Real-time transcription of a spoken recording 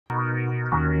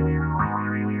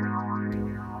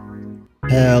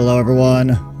Hello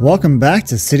everyone, welcome back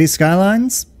to City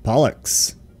Skylines,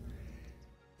 Pollux.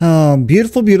 Oh,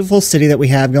 beautiful, beautiful city that we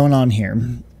have going on here.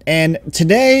 And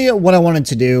today what I wanted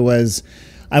to do was,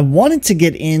 I wanted to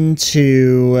get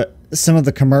into some of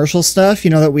the commercial stuff,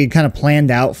 you know, that we kind of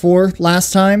planned out for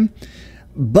last time.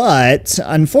 But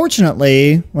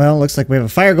unfortunately, well, it looks like we have a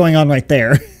fire going on right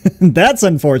there. That's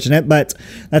unfortunate, but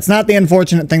that's not the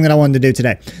unfortunate thing that I wanted to do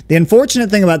today. The unfortunate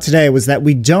thing about today was that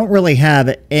we don't really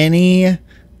have any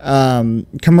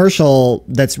commercial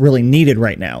that's really needed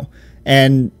right now.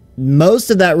 And most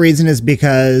of that reason is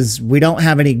because we don't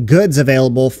have any goods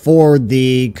available for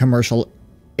the commercial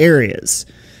areas.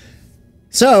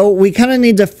 So we kind of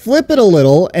need to flip it a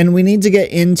little, and we need to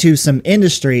get into some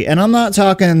industry. And I'm not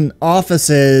talking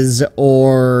offices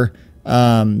or,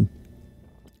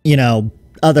 you know,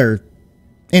 other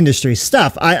industry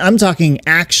stuff. I'm talking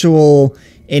actual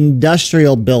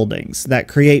industrial buildings that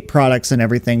create products and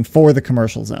everything for the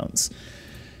commercial zones.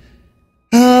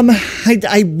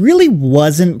 I really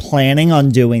wasn't planning on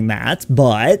doing that,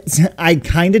 but I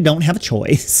kind of don't have a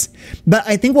choice. But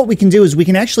I think what we can do is we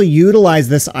can actually utilize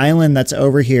this island that's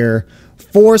over here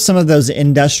for some of those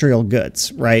industrial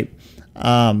goods, right?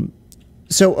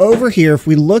 So over here, if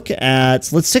we look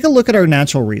at, let's take a look at our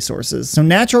natural resources. So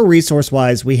natural resource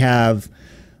wise, we have,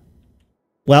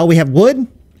 well, we have wood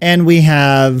and we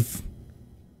have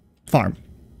farm.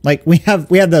 Like we have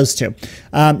those two.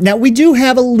 Now we do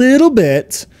have a little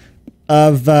bit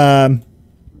of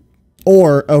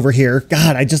ore over here.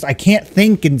 God, I can't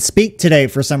think and speak today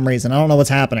for some reason. I don't know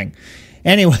what's happening.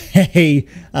 Anyway,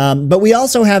 but we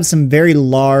also have some very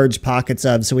large pockets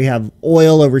of, so we have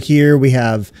oil over here. We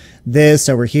have this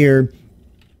over here.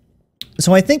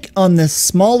 So I think on this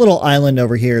small little island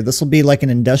over here, this will be like an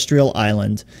industrial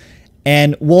island,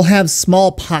 and we'll have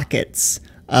small pockets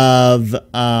of,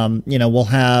 you know, we'll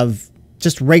have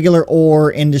just regular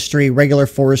ore industry, regular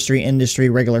forestry industry,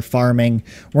 regular farming.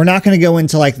 We're not going to go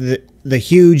into like the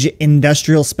huge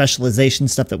industrial specialization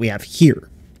stuff that we have here,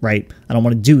 right? I don't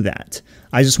want to do that.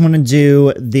 I just want to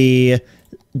do the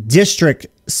district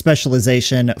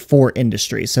specialization for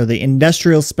industry. So the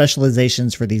industrial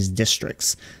specializations for these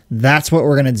districts. That's what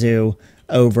we're going to do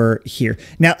over here.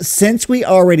 Now, since we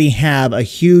already have a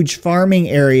huge farming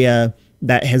area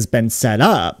that has been set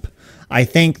up, I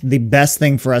think the best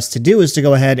thing for us to do is to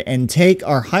go ahead and take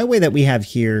our highway that we have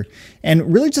here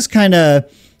and really just kind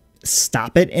of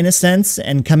stop it in a sense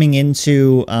and coming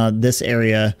into this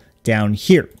area down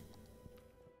here.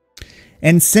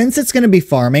 And since it's going to be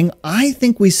farming, I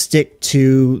think we stick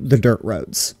to the dirt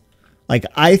roads. Like,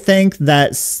 I think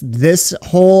that this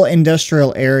whole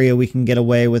industrial area, we can get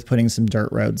away with putting some dirt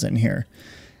roads in here.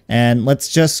 And let's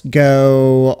just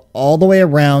go all the way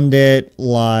around it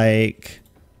like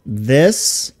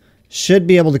this. Should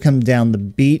be able to come down the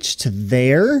beach to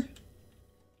there.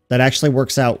 That actually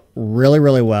works out really,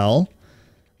 really well.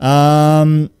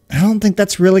 I don't think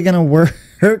that's really going to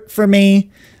work for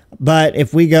me. But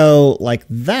if we go like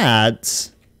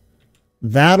that,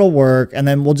 that'll work. And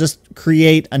then we'll just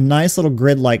create a nice little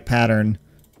grid-like pattern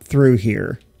through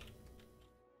here.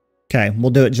 Okay,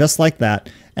 we'll do it just like that.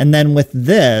 And then with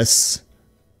this,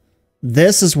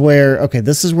 this is where, okay,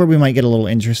 this is where we might get a little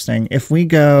interesting. If we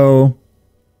go,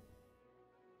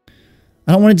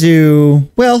 I don't want to do,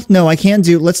 well, no, I can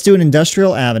do, let's do an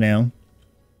industrial avenue.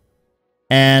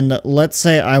 And let's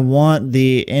say I want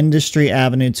the industry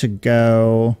avenue to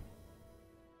go,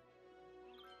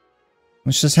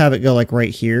 let's just have it go like right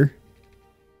here.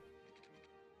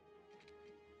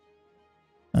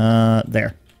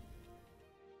 There.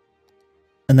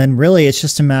 And then really it's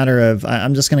just a matter of,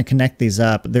 I'm just going to connect these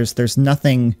up. There's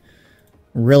nothing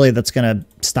really that's going to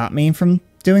stop me from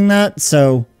doing that.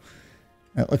 So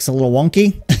it looks a little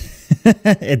wonky.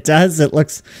 It does. It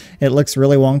looks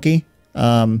really wonky.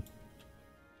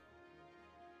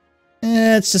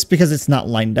 It's just because it's not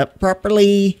lined up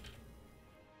properly.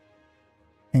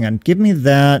 Hang on. Give me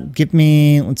that.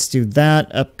 Let's do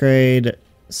that. Upgrade.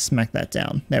 Smack that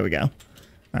down. There we go. All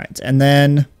right. And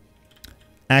then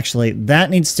actually, that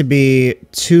needs to be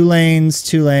 2 lanes,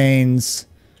 2 lanes.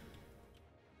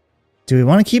 Do we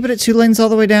want to keep it at 2 lanes all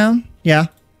the way down? Yeah,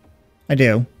 I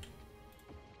do.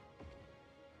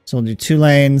 So we'll do 2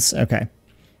 lanes. Okay.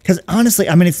 Because honestly,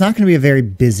 I mean, it's not going to be a very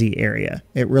busy area.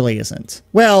 It really isn't.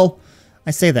 Well,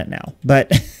 I say that now,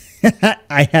 but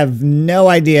I have no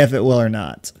idea if it will or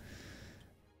not.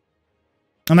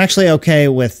 I'm actually okay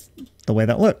with the way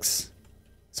that looks.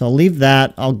 So I'll leave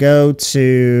that. I'll go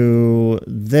to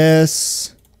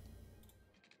this.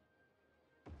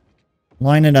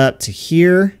 Line it up to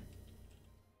here.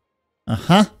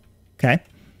 Uh-huh. Okay.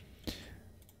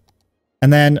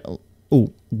 And then,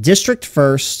 ooh, district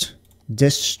first.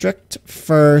 District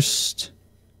first.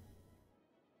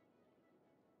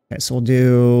 Okay, so we'll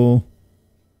do...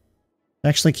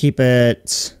 Actually keep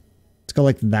it... Let's go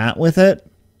like that with it.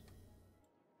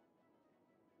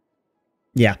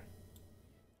 Yeah.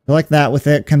 Go like that with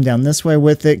it. Come down this way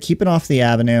with it. Keep it off the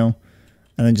avenue.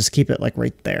 And then just keep it like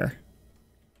right there.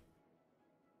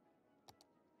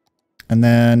 And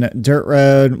then dirt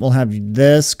road, we'll have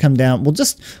this come down. We'll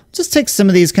just take some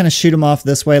of these, kind of shoot them off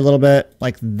this way a little bit.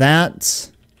 Like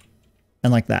that.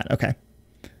 And like that. Okay.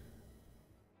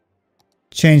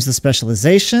 Change the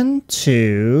specialization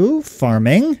to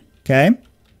farming. Okay.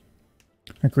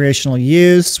 Recreational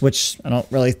use, which I don't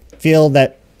really feel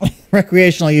that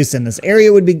recreational use in this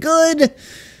area would be good.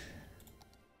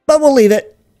 But we'll leave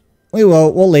it. We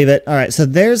will. We'll leave it. All right. So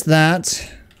there's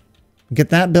that.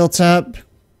 Get that built up.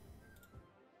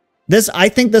 I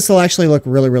think this will actually look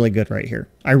really, really good right here.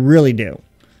 I really do.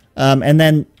 And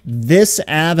then this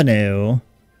avenue,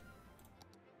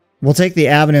 we'll take the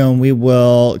avenue and we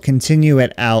will continue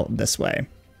it out this way.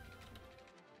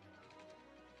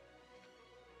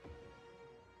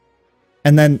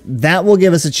 And then that will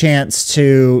give us a chance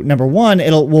to, number one,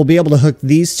 we'll be able to hook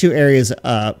these two areas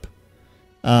up.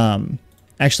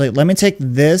 Actually, let me take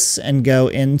this and go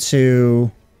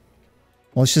into,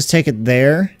 well, let's just take it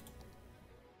there.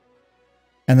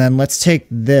 And then let's take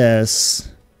this.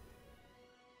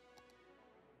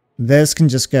 This can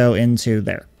just go into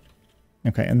there.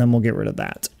 Okay, and then we'll get rid of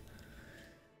that.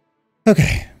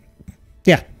 Okay.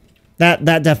 Yeah, that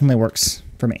definitely works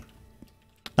for me.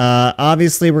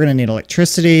 Obviously, we're going to need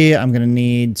electricity. I'm going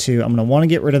to want to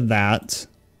get rid of that.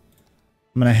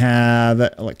 I'm going to have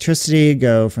electricity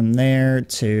go from there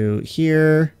to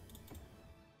here.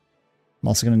 I'm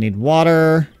also going to need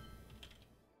water.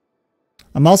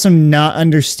 I'm also not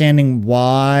understanding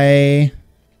why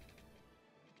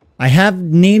I have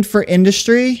need for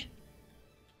industry,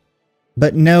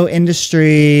 but no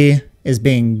industry is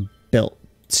being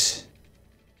built.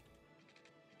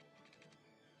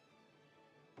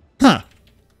 Huh.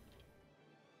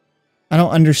 I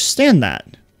don't understand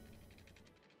that.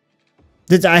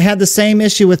 I had the same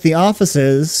issue with the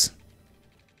offices.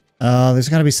 Oh, there's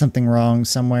got to be something wrong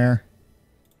somewhere.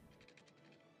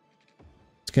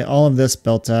 Get all of this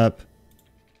built up.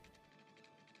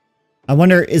 I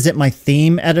wonder, is it my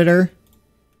theme editor?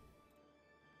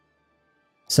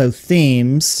 So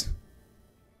themes.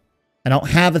 I don't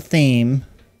have a theme.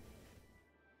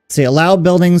 See, allow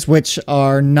buildings which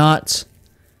are not...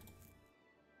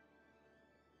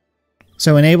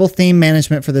 So enable theme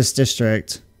management for this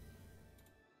district.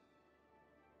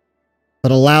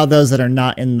 But allow those that are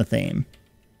not in the theme.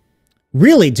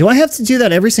 Really? Do I have to do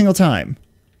that every single time?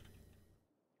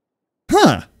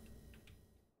 Huh.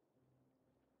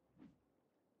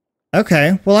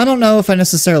 Okay, well, I don't know if I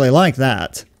necessarily like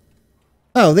that.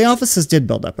 Oh, the offices did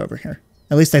build up over here.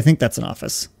 At least I think that's an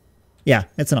office. Yeah,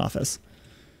 it's an office.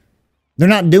 They're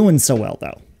not doing so well,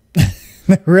 though.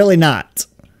 They're really not.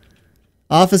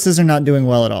 Offices are not doing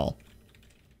well at all.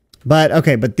 But,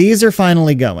 okay, but these are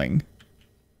finally going.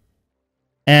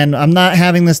 And I'm not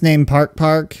having this name Park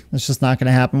Park. It's just not going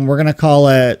to happen. We're going to call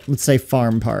it, let's say,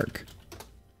 Farm Park.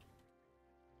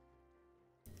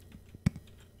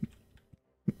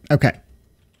 Okay.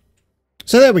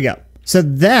 So there we go. So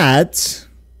that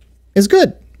is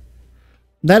good.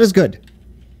 That is good.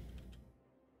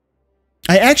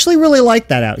 I actually really like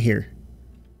that out here.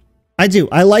 I do.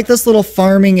 I like this little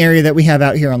farming area that we have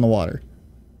out here on the water.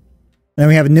 And then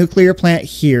we have a nuclear plant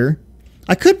here.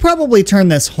 I could probably turn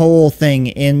this whole thing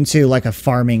into like a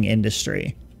farming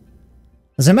industry.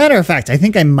 As a matter of fact, I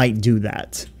think I might do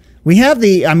that. We have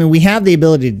the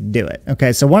ability to do it.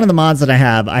 Okay, so one of the mods that I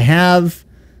have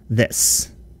this,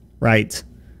 right?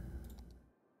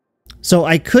 So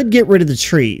I could get rid of the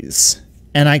trees,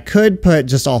 and I could put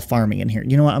just all farming in here.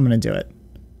 You know what? I'm going to do it.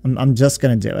 I'm just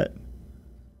going to do it.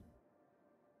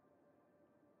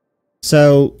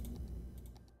 So,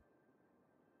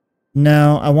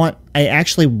 no, I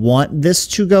actually want this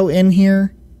to go in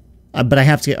here, but I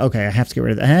have to get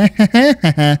rid of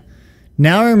that.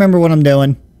 Now I remember what I'm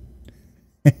doing.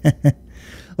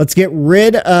 Let's get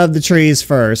rid of the trees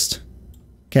first.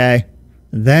 Okay,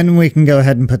 then we can go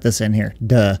ahead and put this in here.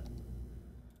 Duh.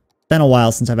 Been a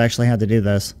while since I've actually had to do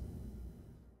this.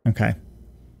 Okay.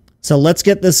 So let's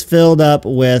get this filled up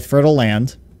with fertile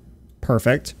land.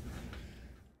 Perfect.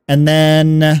 And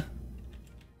then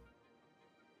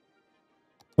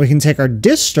we can take our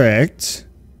district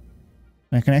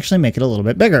and I can actually make it a little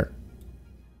bit bigger.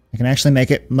 I can actually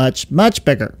make it much, much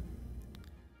bigger.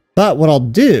 But what I'll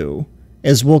do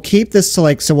is we'll keep this to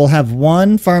like, so we'll have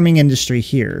one farming industry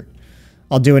here.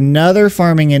 I'll do another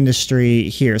farming industry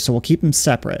here, so we'll keep them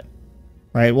separate,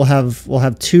 right? We'll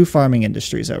have 2 farming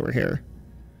industries over here.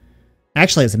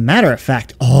 Actually, as a matter of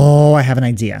fact, oh, I have an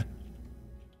idea.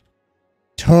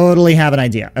 Totally have an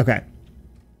idea. Okay.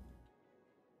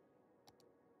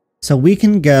 So we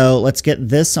can go, let's get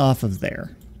this off of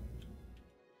there.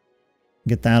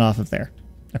 Get that off of there.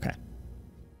 Okay.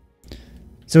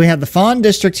 So we have the Fawn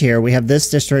District here. We have this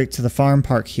district to the farm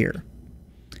park here.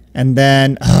 And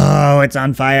then, oh, it's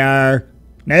on fire.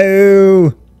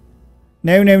 No.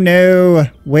 No, no, no.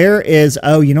 Where is,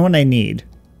 oh, you know what I need?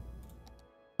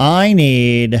 I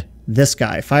need this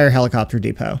guy, Fire Helicopter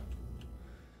Depot.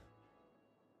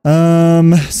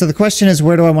 So the question is,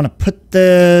 where do I want to put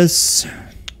this?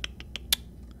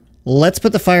 Let's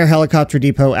put the Fire Helicopter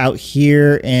Depot out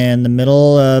here in the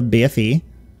middle of BFE.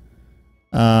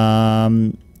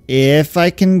 If I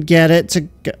can get it to...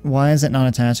 Why is it not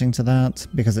attaching to that?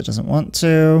 Because it doesn't want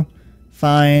to.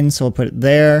 Fine, so we'll put it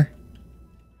there.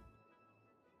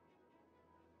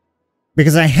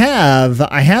 Because I have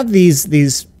these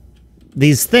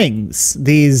things,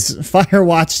 these fire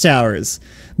watchtowers.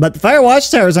 But the fire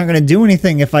watchtowers aren't going to do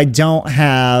anything if I don't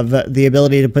have the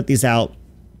ability to put these out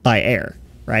by air,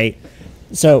 right?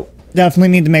 So definitely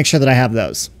need to make sure that I have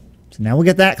those. So now we'll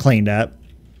get that cleaned up.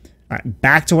 All right,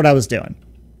 back to what I was doing.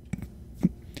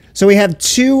 So we have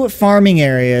 2 farming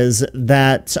areas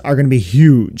that are going to be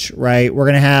huge, right? We're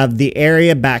going to have the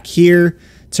area back here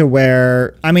to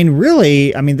where, I mean,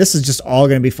 really, I mean, this is just all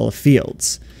going to be full of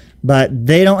fields. But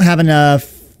they don't have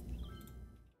enough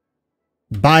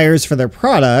buyers for their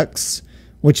products,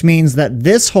 which means that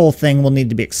this whole thing will need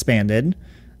to be expanded.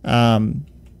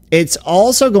 It's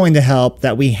also going to help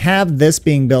that we have this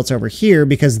being built over here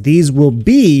because these will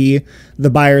be the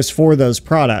buyers for those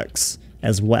products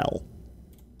as well.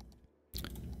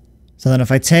 So then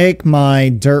if I take my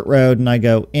dirt road and I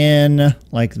go in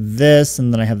like this,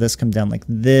 and then I have this come down like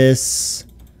this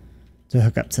to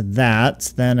hook up to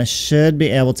that, then I should be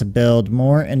able to build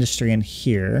more industry in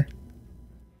here.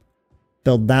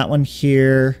 Build that one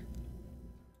here,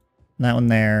 that one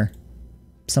there,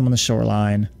 some on the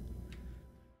shoreline.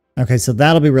 Okay, so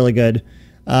that'll be really good.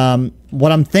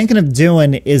 What I'm thinking of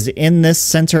doing is in this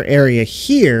center area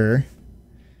here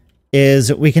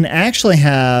is we can actually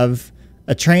have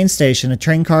a train station, a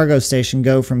train cargo station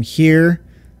go from here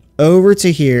over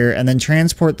to here and then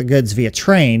transport the goods via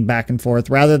train back and forth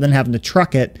rather than having to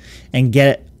truck it and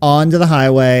get it onto the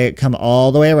highway, come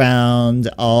all the way around,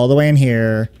 all the way in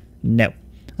here. No,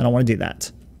 I don't want to do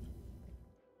that.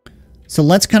 So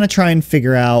let's kind of try and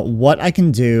figure out what I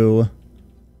can do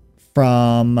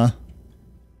from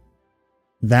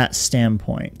that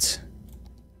standpoint.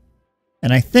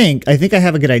 And I think I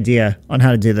have a good idea on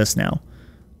how to do this now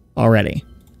already.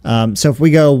 So if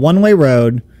we go one-way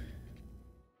road,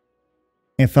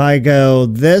 if I go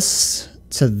this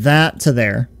to that to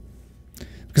there,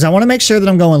 because I want to make sure that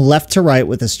I'm going left to right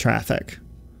with this traffic.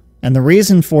 And the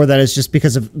reason for that is just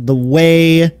because of the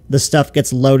way the stuff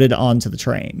gets loaded onto the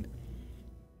train.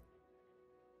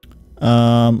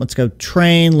 Let's go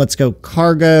train, let's go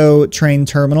cargo, train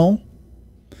terminal.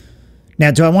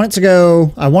 Now, do I want it to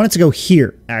go, I want it to go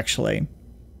here, actually.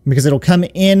 Because it'll come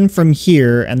in from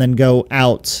here and then go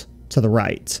out to the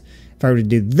right. If I were to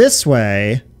do this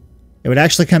way, it would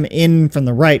actually come in from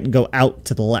the right and go out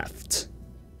to the left.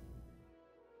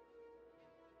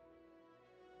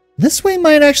 This way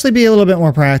might actually be a little bit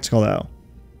more practical, though.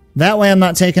 That way I'm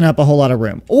not taking up a whole lot of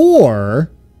room.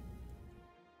 Or...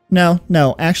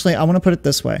 No, actually, I want to put it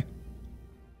this way.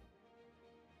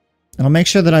 And I'll make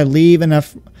sure that I leave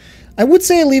enough... I would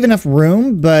say I leave enough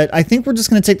room, but I think we're just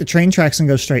going to take the train tracks and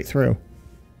go straight through.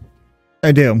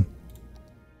 I do.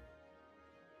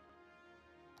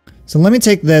 So let me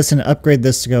take this and upgrade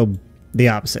this to go the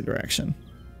opposite direction.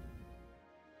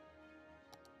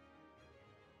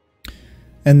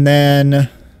 And then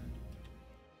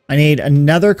I need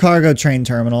another cargo train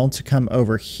terminal to come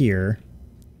over here.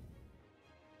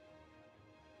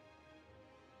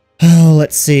 Oh,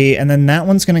 let's see. And then that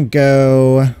one's going to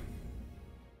go...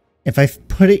 If I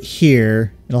put it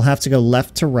here, it'll have to go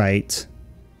left to right.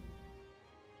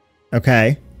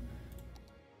 Okay.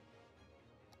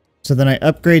 So then I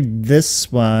upgrade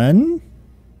this one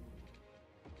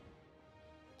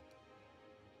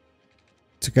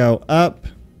to go up.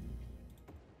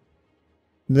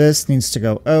 This needs to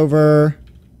go over.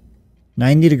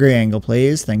 90-degree angle,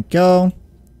 please. Thank you.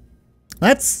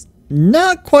 That's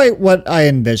not quite what I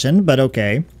envisioned, but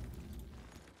okay.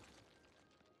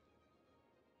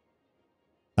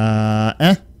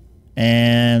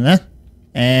 And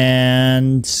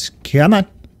come on.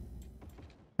 All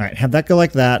right, have that go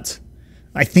like that.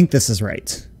 I think this is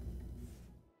right.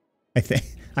 I think.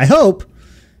 I hope.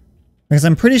 Because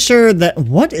I'm pretty sure that...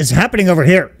 What is happening over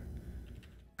here?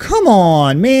 Come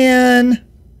on, man.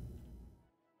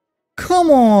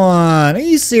 Come on. Are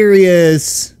you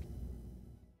serious?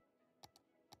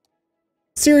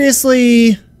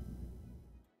 Seriously?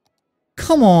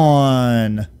 Come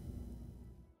on.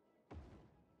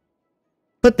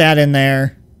 Put that in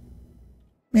there.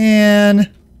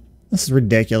 Man. This is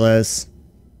ridiculous.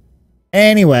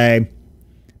 Anyway.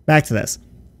 Back to this.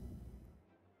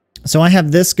 So I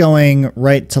have this going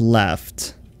right to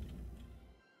left.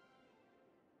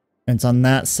 And it's on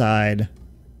that side.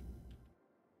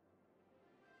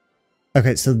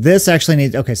 Okay, so this actually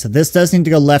needs... Okay, so this does need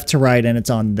to go left to right, and it's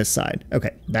on this side.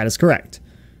 Okay, that is correct.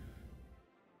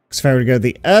 Because if I were to go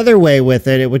the other way with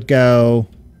it, it would go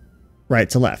right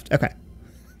to left. Okay.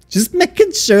 Just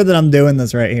making sure that I'm doing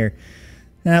this right here.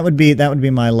 That would be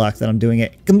my luck that I'm doing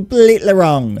it completely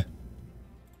wrong.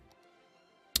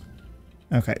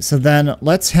 Okay, so then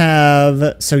let's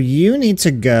have... So you need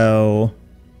to go...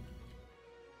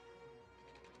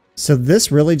 So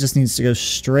this really just needs to go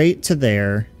straight to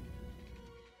there.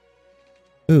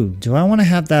 Ooh, do I want to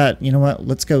have that... You know what?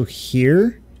 Let's go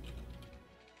here.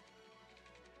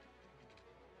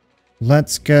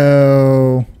 Let's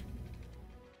go...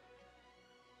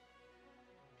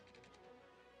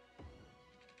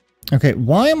 Okay,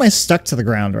 why am I stuck to the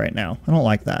ground right now? I don't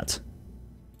like that.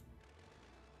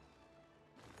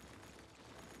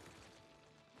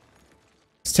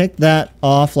 Let's take that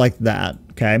off like that,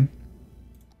 okay?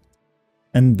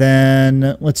 And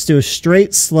then let's do a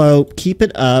straight slope, keep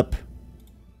it up.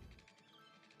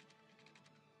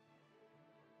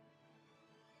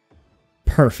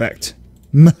 Perfect.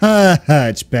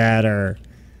 Much better.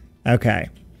 Okay.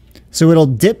 So it'll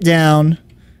dip down.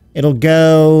 It'll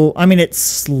go... I mean, it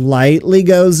slightly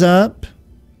goes up,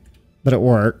 but it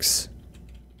works.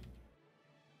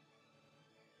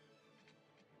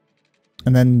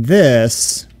 And then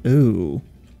this... Ooh.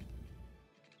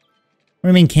 What do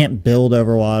you mean can't build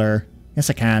over water? Yes,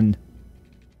 I can.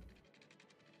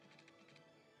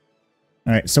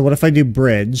 Alright, so what if I do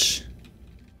bridge?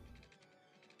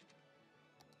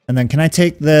 And then can I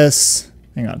take this...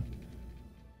 Hang on.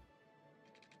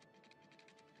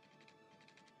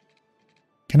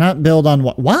 Cannot build on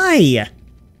what? Why?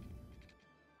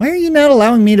 Why are you not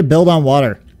allowing me to build on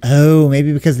water? Oh,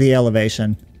 maybe because of the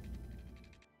elevation.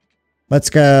 Let's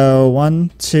go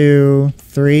 1, 2,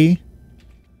 3.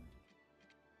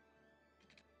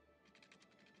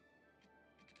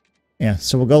 Yeah,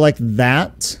 so we'll go like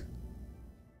that.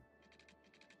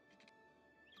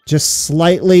 Just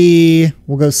slightly,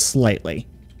 we'll go slightly.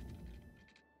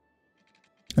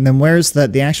 And then where's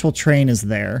the actual train is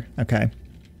there. Okay.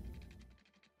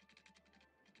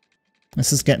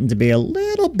 This is getting to be a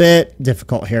little bit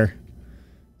difficult here.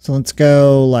 So let's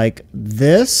go like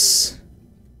this.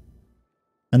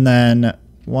 And then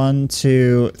 1,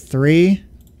 2, 3.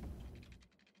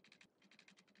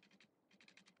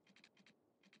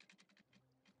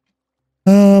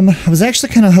 I was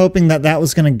actually kind of hoping that that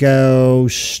was going to go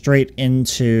straight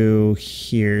into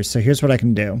here. So here's what I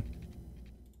can do.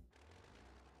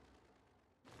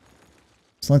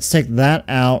 So let's take that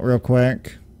out real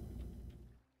quick.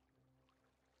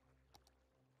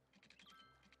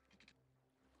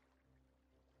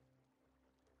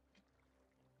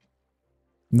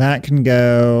 That can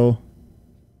go...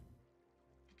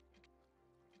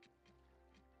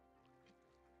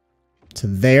 to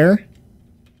there.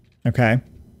 Okay.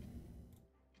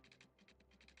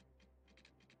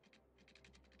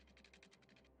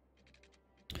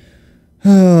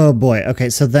 Oh boy. Okay,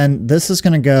 so then this is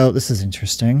gonna go... This is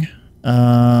interesting.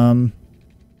 That's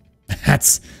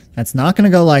not gonna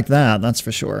go like that, that's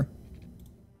for sure.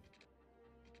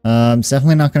 It's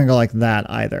definitely not gonna go like that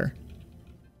either.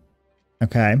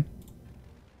 Okay.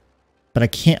 But I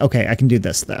can't... Okay, I can do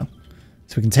this, though.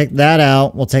 So we can take that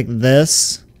out. We'll take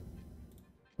this.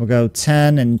 We'll go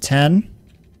 10 and 10.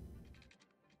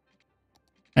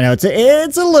 I know,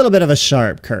 it's a little bit of a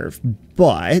sharp curve,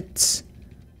 but...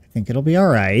 I think it'll be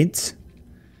alright.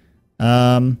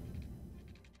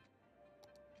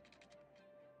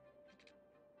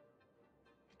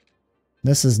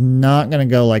 This is not going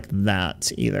to go like that,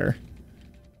 either.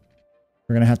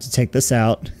 We're going to have to take this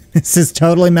out. This is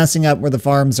totally messing up where the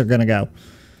farms are going to go.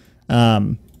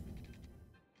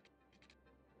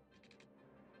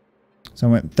 So I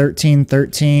went 13,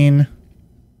 13.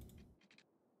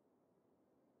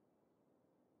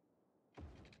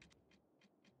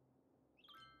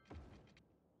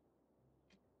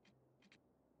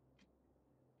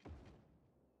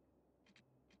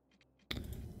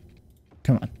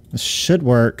 Come on. This should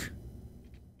work.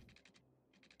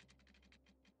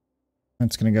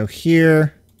 That's going to go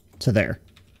here to there.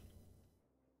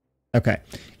 Okay.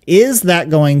 Is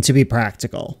that going to be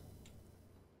practical?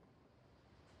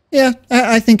 Yeah,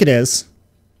 I think it is.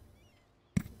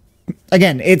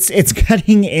 Again, it's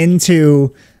cutting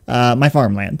into my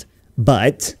farmland.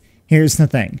 But here's the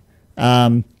thing.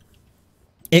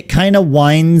 It kind of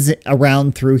winds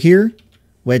around through here,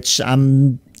 which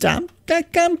I'm kind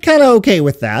of okay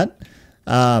with that.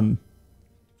 I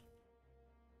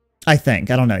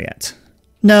think. I don't know yet.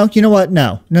 No, you know what?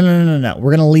 No. We're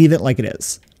going to leave it like it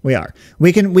is. We are.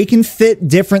 We can fit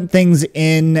different things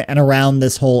in and around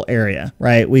this whole area,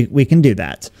 right? We can do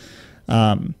that.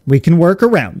 We can work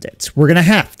around it. We're going to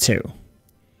have to.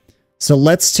 So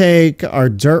let's take our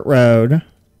dirt road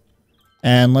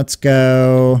and let's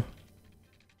go...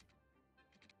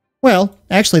 Well,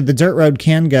 actually, the dirt road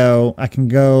can go... I can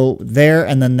go there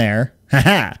and then there.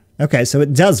 Haha! Okay, so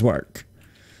it does work.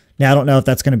 Now, I don't know if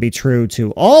that's going to be true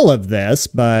to all of this,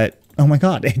 but... Oh my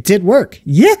god, it did work!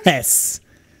 Yes!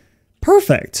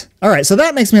 Perfect! Alright, so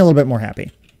that makes me a little bit more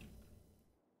happy.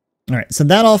 Alright, so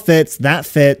that all fits. That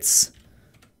fits.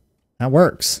 That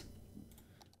works.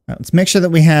 All right, let's make sure that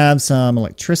we have some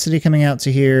electricity coming out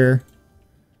to here.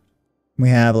 We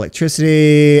have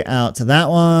electricity out to that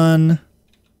one.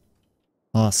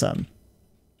 Awesome.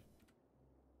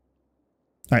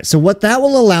 All right, so what that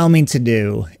will allow me to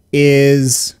do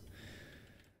is...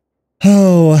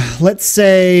 Oh, let's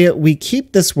say we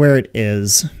keep this where it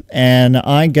is, and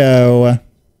I go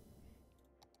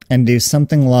and do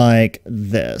something like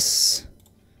this,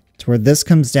 to where this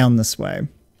comes down this way.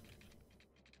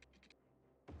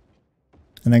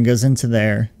 And then goes into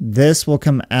there. This will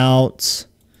come out...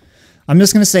 I'm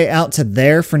just going to say out to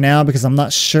there for now because I'm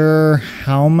not sure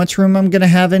how much room I'm going to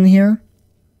have in here.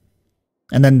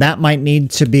 And then that might need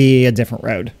to be a different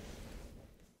road.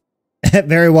 It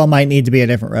very well might need to be a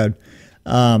different road.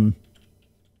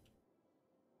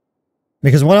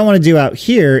 Because what I want to do out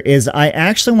here is I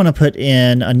actually want to put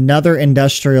in another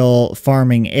industrial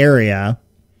farming area.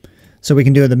 So we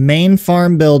can do the main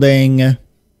farm building,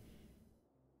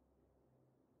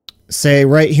 say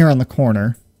right here on the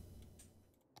corner.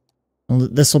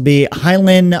 This will be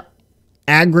Highland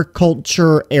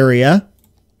Agriculture Area.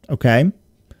 Okay.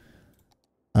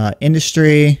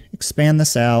 Industry, expand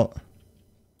this out.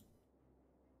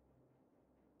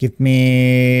 Give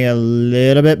me a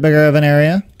little bit bigger of an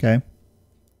area. Okay.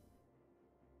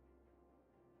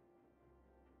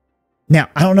 Now,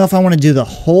 I don't know if I want to do the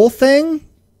whole thing,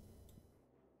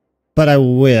 but I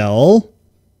will.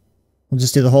 We'll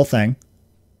just do the whole thing.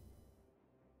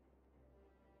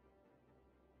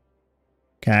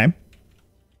 Okay.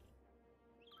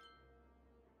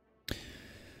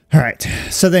 All right.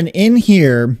 So then in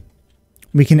here,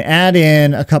 we can add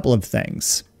in a couple of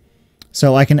things.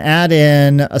 So I can add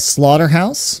in a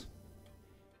slaughterhouse.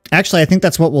 Actually, I think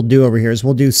that's what we'll do over here is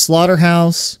we'll do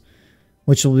slaughterhouse,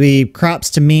 which will be crops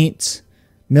to meat,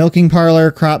 milking parlor,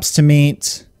 crops to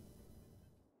meat,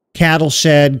 cattle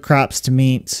shed, crops to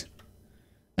meat.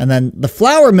 And then the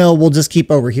flour mill we'll just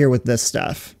keep over here with this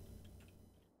stuff.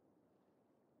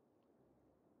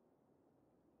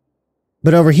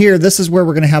 But over here, this is where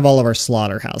we're going to have all of our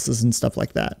slaughterhouses and stuff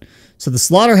like that. So the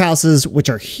slaughterhouses, which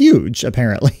are huge,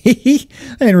 apparently. I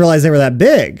didn't realize they were that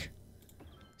big.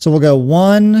 So we'll go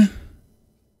 1,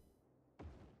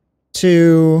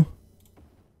 2,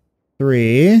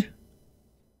 3,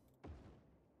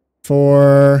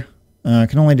 4. I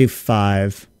can only do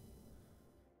 5.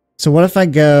 So what if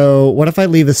I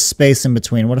leave a space in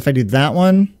between? What if I do that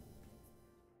one?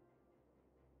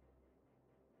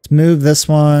 Let's move this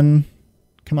one.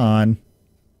 Come on.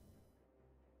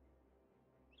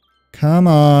 Come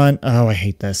on. Oh, I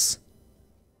hate this.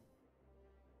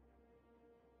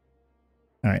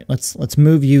 All right, let's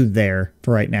move you there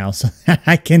for right now so that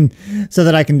I can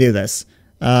do this.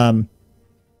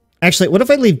 Actually, what if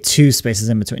I leave 2 spaces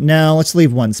in between? No, let's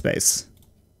leave 1 space.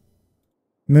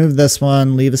 Move this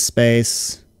one, leave a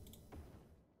space.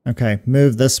 Okay,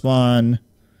 move this one.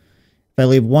 If I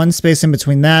leave 1 space in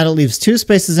between that, it leaves 2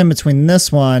 spaces in between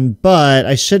this one, but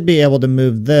I should be able to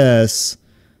move this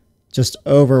just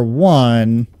over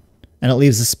 1, and it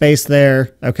leaves a space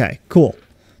there. Okay, cool.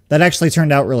 That actually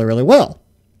turned out really, really well,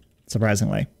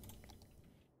 surprisingly. All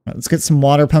right, let's get some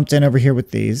water pumped in over here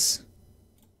with these.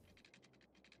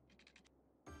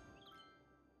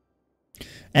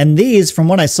 And these, from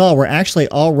what I saw, were actually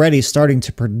already starting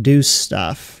to produce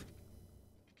stuff.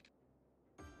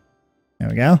 There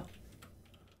we go.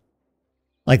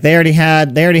 Like they already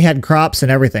had crops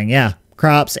and everything. Yeah,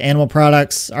 crops, animal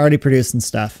products, already producing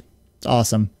stuff. It's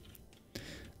awesome.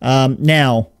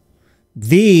 Now,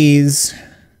 these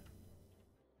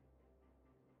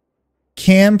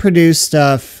can produce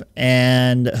stuff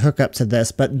and hook up to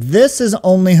this, but this is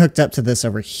only hooked up to this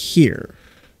over here.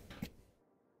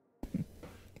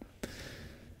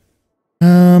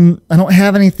 I don't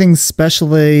have anything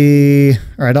specially,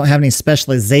 or I don't have any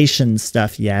specialization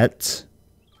stuff yet.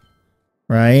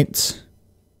 Right?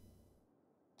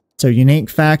 So unique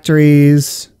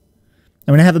factories.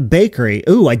 I'm going to have a bakery.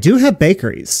 Ooh, I do have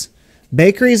bakeries.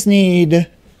 Bakeries need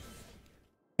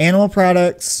animal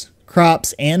products,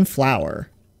 crops, and flour.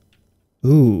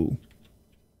 Ooh.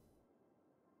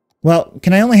 Well,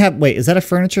 can I only have... Wait, is that a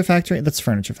furniture factory? That's a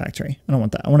furniture factory. I don't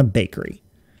want that. I want a bakery.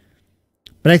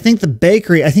 But I think the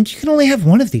bakery... I think you can only have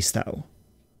one of these, though.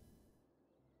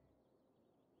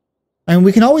 And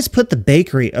we can always put the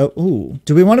bakery... Oh, ooh.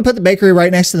 Do we want to put the bakery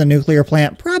right next to the nuclear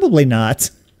plant? Probably not.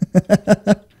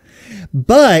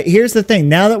 But here's the thing.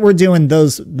 Now that we're doing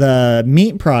the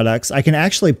meat products, I can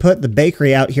actually put the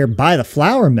bakery out here by the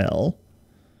flour mill.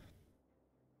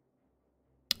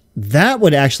 That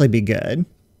would actually be good.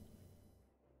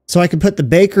 So I could put the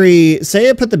bakery... Say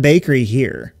I put the bakery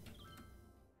here.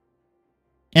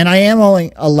 And I am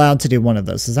only allowed to do one of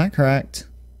those. Is that correct?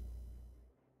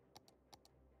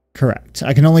 Correct.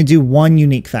 I can only do one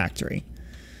unique factory.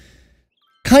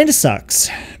 Kind of sucks,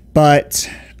 but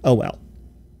oh well.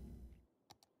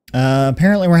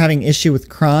 Apparently we're having issue with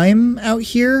crime out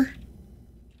here.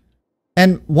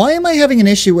 And why am I having an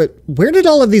issue with... Where did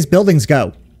all of these buildings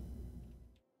go?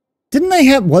 Didn't I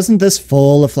have... Wasn't this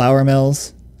full of flour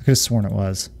mills? I could have sworn it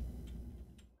was.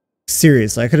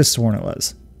 Seriously, I could have sworn it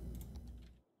was.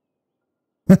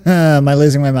 Am I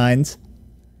losing my mind?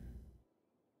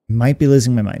 Might be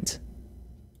losing my mind.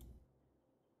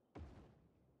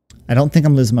 I don't think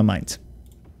I'm losing my mind.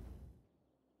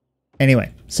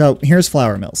 Anyway, so here's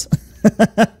flour mills.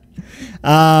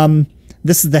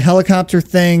 This is the helicopter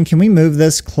thing. Can we move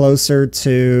this closer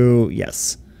to...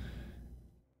 Yes.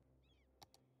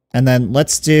 And then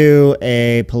let's do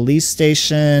a police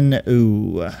station.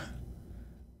 Ooh.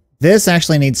 This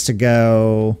actually needs to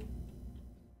go...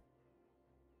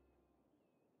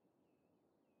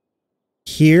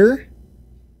 here.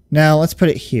 Now let's put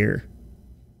it here.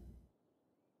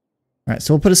 All right,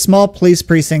 so we'll put a small police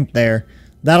precinct there.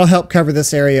 That'll help cover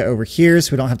this area over here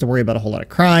so we don't have to worry about a whole lot of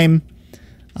crime.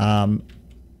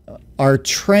 Our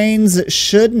trains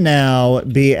should now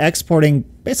be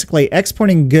basically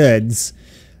exporting goods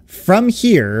from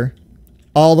here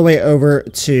all the way over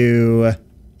to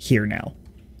here now.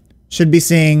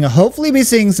 Hopefully be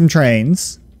seeing some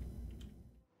trains.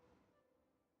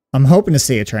 I'm hoping to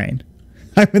see a train.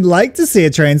 I would like to see a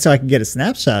train so I can get a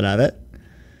snapshot of it.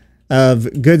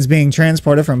 Of goods being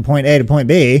transported from point A to point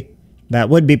B. That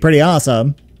would be pretty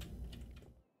awesome.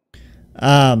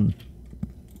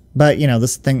 But, you know,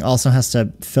 this thing also has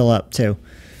to fill up too.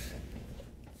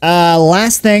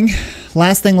 Last thing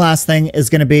is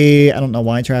going to be... I don't know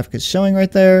why traffic is showing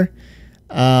right there.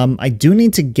 I do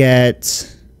need to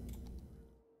get...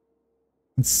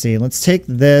 Let's see. Let's take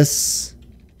this...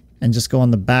 and just go on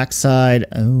the back side.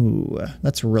 Oh,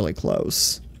 that's really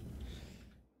close.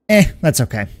 That's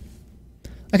okay.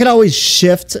 I could always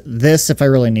shift this if I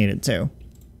really needed to.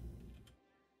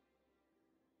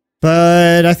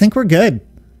 But I think we're good.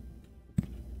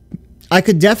 I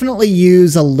could definitely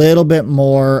use a little bit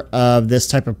more of this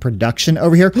type of production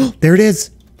over here. There it is.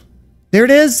 There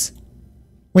it is.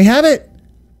 We have it.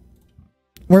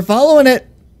 We're following it.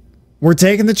 We're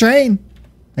taking the train.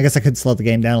 I guess I could slow the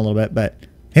game down a little bit, but...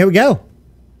 Here we go.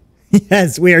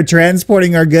 Yes, we are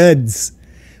transporting our goods.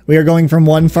 We are going from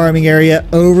one farming area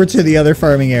over to the other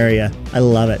farming area. I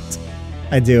love it.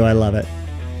 I do. I love it.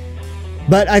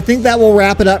 But I think that will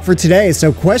wrap it up for today.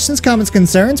 So questions, comments,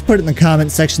 concerns, put it in the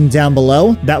comment section down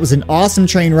below. That was an awesome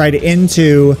train ride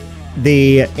into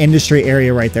the industry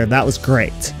area right there. That was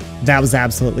great. That was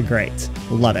absolutely great.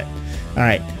 Love it. All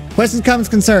right. Questions, comments,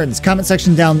 concerns, comment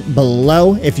section down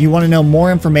below. If you want to know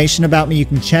more information about me, you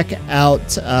can check out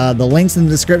the links in the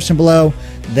description below.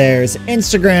 There's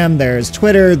Instagram, there's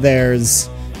Twitter, there's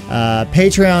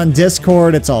Patreon,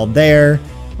 Discord. It's all there.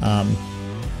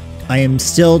 I am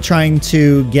still trying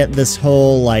to get this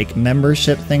whole like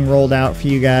membership thing rolled out for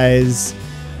you guys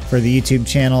for the YouTube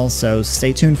channel. So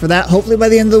stay tuned for that. Hopefully by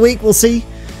the end of the week, we'll see.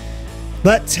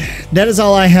 But that is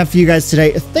all I have for you guys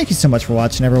today. Thank you so much for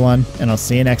watching, everyone, and I'll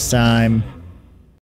see you next time.